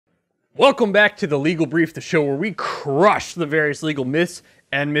Welcome back to The Legal Brief, the show where we crush the various legal myths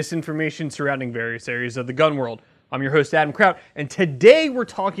and misinformation surrounding various areas of the gun world. I'm your host, Adam Kraut, and today we're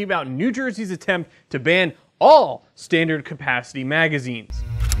talking about New Jersey's attempt to ban all standard capacity magazines.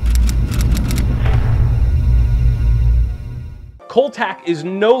 Koltak is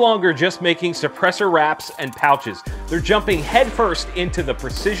no longer just making suppressor wraps and pouches. They're jumping headfirst into the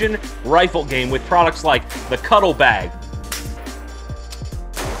precision rifle game with products like the Cuddle Bag,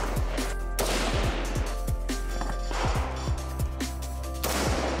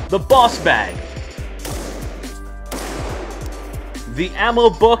 the Boss Bag, the Ammo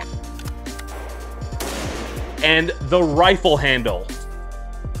Book, and the Rifle Handle.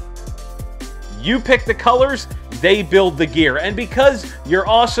 You pick the colors, they build the gear. And because you're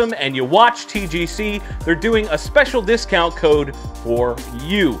awesome and you watch TGC, they're doing a special discount code for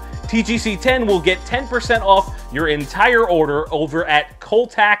you. TGC10 will get 10% off your entire order over at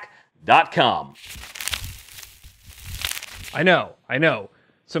Koltak.com. I know.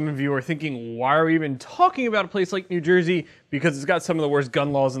 Some of you are thinking, why are we even talking about a place like New Jersey? Because it's got some of the worst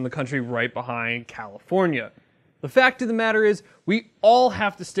gun laws in the country right behind California. The fact of the matter is, we all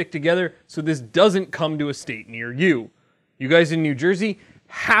have to stick together so this doesn't come to a state near you. You guys in New Jersey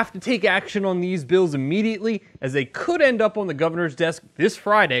have to take action on these bills immediately, as they could end up on the governor's desk this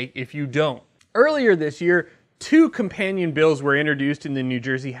Friday if you don't. Earlier this year, 2 companion bills were introduced in the New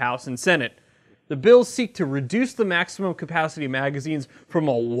Jersey House and Senate. The bills seek to reduce the maximum capacity magazines from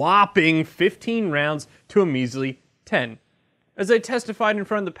a whopping 15 rounds to a measly 10. As I testified in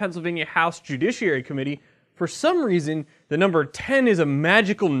front of the Pennsylvania House Judiciary Committee, for some reason, the number 10 is a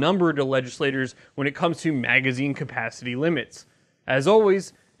magical number to legislators when it comes to magazine capacity limits. As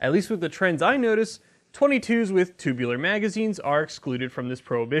always, at least with the trends I notice, 22s with tubular magazines are excluded from this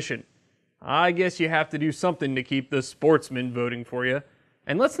prohibition. I guess you have to do something to keep the sportsmen voting for you.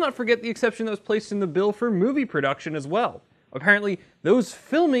 And let's not forget the exception that was placed in the bill for movie production as well. Apparently, those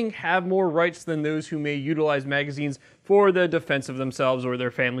filming have more rights than those who may utilize magazines for the defense of themselves or their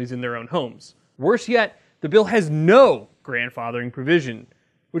families in their own homes. Worse yet, the bill has no grandfathering provision,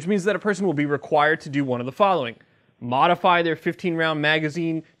 which means that a person will be required to do one of the following: modify their 15-round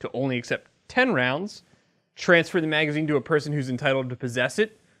magazine to only accept 10 rounds, transfer the magazine to a person who's entitled to possess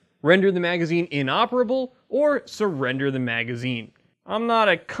it, render the magazine inoperable, or surrender the magazine. I'm not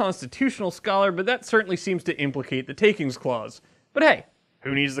a constitutional scholar, but that certainly seems to implicate the takings clause. But hey,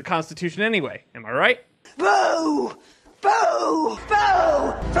 who needs the Constitution anyway? Am I right? Boo! Boo!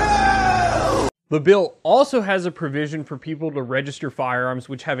 Boo! Boo! The bill also has a provision for people to register firearms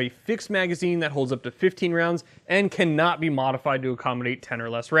which have a fixed magazine that holds up to 15 rounds and cannot be modified to accommodate 10 or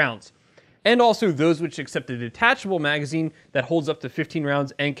less rounds. And also those which accept a detachable magazine that holds up to 15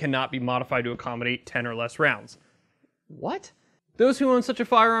 rounds and cannot be modified to accommodate 10 or less rounds. What? Those who own such a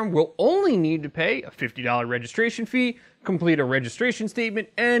firearm will only need to pay a $50 registration fee, complete a registration statement,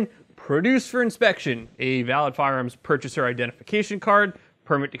 and produce for inspection a valid firearms purchaser identification card,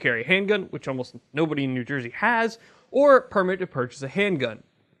 permit to carry a handgun, which almost nobody in New Jersey has, or permit to purchase a handgun.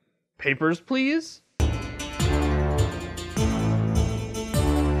 Papers, please?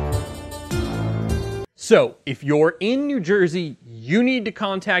 So, if you're in New Jersey, you need to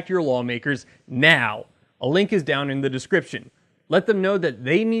contact your lawmakers now. A link is down in the description. Let them know that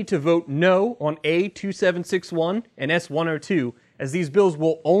they need to vote no on A2761 and S102, as these bills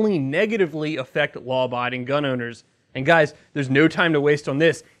will only negatively affect law-abiding gun owners. And guys, there's no time to waste on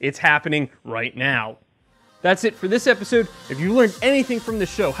this. It's happening right now. That's it for this episode. If you learned anything from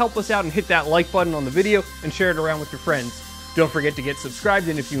this show, help us out and hit that like button on the video and share it around with your friends. Don't forget to get subscribed,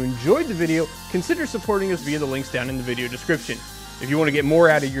 and if you enjoyed the video, consider supporting us via the links down in the video description. If you want to get more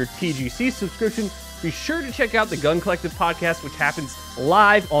out of your TGC subscription, be sure to check out the Gun Collective podcast, which happens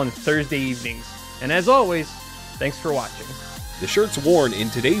live on Thursday evenings. And as always, thanks for watching. The shirts worn in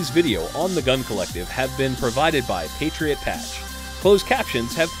today's video on the Gun Collective have been provided by Patriot Patch. Closed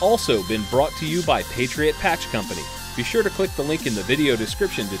captions have also been brought to you by Patriot Patch Company. Be sure to click the link in the video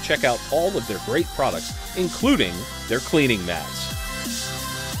description to check out all of their great products, including their cleaning mats.